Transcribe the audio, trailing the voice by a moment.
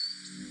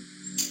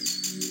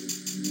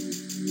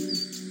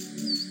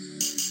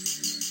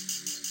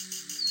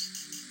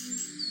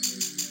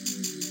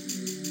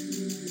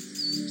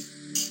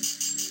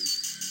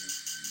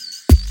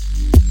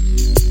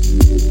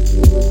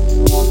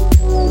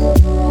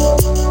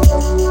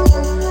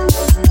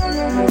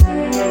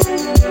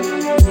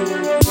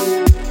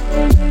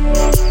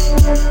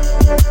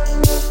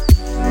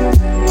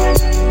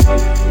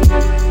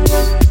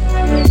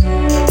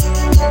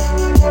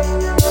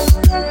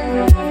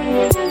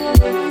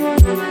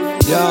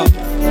Ja,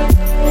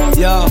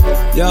 ja,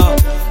 ja.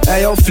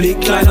 Ey, yo, flieg,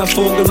 kleiner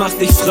Vogel, mach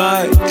dich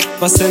frei.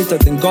 Was hinter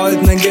den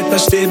goldenen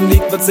Gitterstäben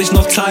liegt, wird sich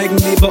noch zeigen.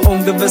 Liebe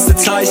ungewisse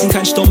Zeichen,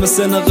 kein stummes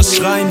inneres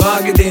Schreien.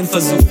 Wage den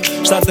Versuch,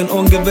 statt in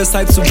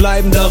Ungewissheit zu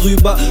bleiben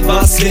darüber,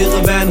 was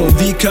wäre, wenn und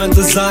wie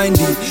könnte es sein,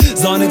 die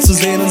Sonne zu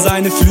sehen und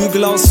seine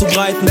Flügel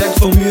auszubreiten, weg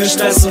von Mühe,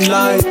 Stress und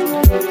Leid.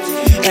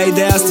 Ey,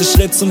 der erste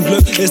Schritt zum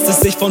Glück ist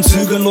es, sich von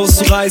Zügeln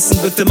loszureißen.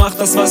 Bitte mach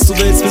das, was du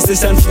willst, bis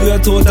dich ein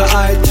früher Tod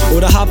ereilt.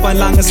 Oder hab ein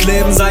langes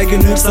Leben, sei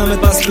genügsam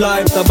mit was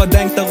bleibt. Aber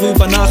denk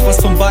darüber nach, was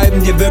von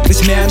beiden dir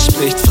wirklich mehr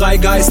entspricht.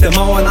 Freigeist, der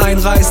Mauern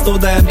einreißt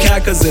oder im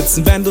Kerker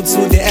sitzen, wenn du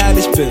zu dir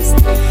ehrlich bist.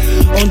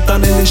 Und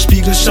dann in den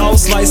Spiegel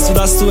schaust, weißt du,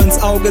 dass du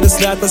ins Auge des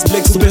Wärters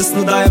blickst. Du bist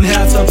nur deinem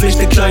Herz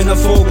verpflichtet, kleiner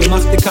Vogel.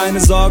 Mach dir keine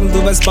Sorgen,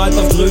 du wirst bald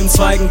auf grünen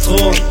Zweigen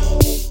thronen.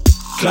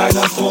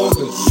 Kleiner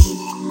Vogel,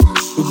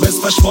 du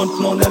bist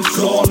verschwunden und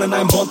entflohen in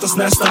ein buntes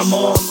Nest am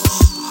Mond.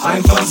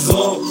 Einfach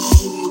so,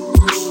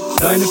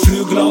 deine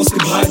Flügel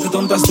ausgebreitet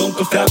und das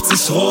Dunkel färbt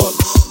sich rot.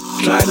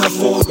 Kleiner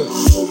Vogel,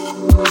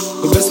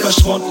 du bist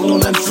verschwunden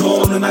und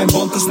entflohen in ein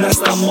buntes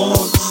Nest am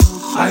Mond.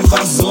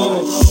 Einfach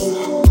so.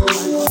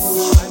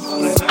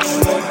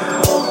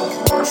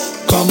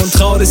 Komm und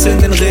trau dich in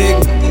den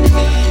Regen.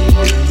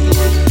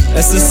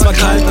 Es ist zwar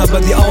kalt,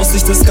 aber die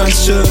Aussicht ist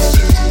ganz schön.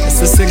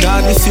 Es ist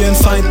egal, wie vielen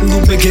Feinden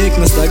du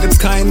begegnest. Da gibt's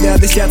keinen, der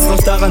dich jetzt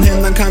noch daran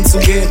hindern kann zu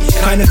gehen.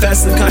 Keine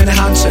Fesseln, keine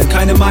Handschellen,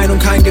 keine Meinung,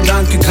 kein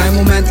Gedanke. Kein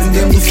Moment, in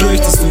dem du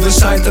fürchtest, du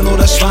wirst scheitern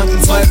oder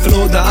schwanken. Zweifel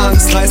oder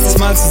Angst, reiß dich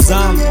mal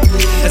zusammen.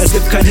 Es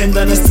gibt kein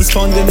Hindernis, das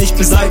von dir nicht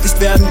beseitigt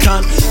werden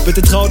kann.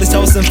 Bitte trau dich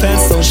aus dem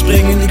Fenster und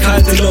spring in die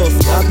kalte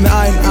Luft. Atme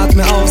ein,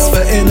 atme aus,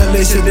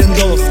 verinnerliche den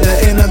Duft.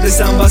 Erinner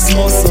dich an was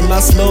muss und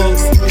lass los.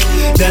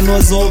 Denn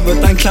nur so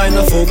wird ein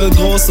kleiner Vogel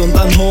groß und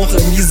dann hoch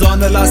in die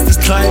Sonne, lass dich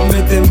treiben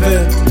mit dem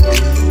Wind.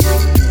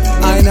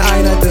 Eine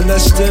Einheit in der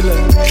Stille.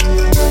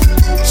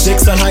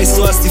 Schicksal heißt,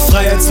 du hast die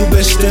Freiheit zu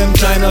bestimmen.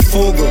 Kleiner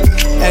Vogel,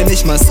 ey,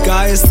 nicht mal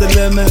Sky is the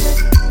limit.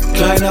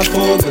 Kleiner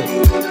Vogel,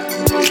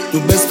 du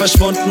bist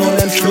verschwunden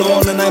und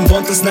entflohen in ein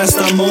buntes Nest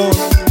am Mond.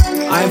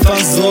 Einfach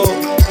so,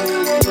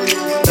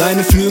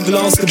 deine Flügel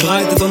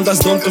ausgebreitet und das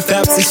Dunkel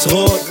färbt sich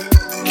rot.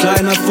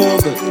 Kleiner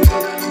Vogel,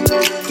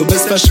 du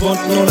bist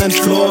verschwunden und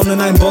entflohen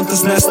in ein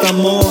buntes Nest am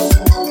Mond.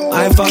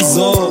 Einfach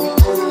so.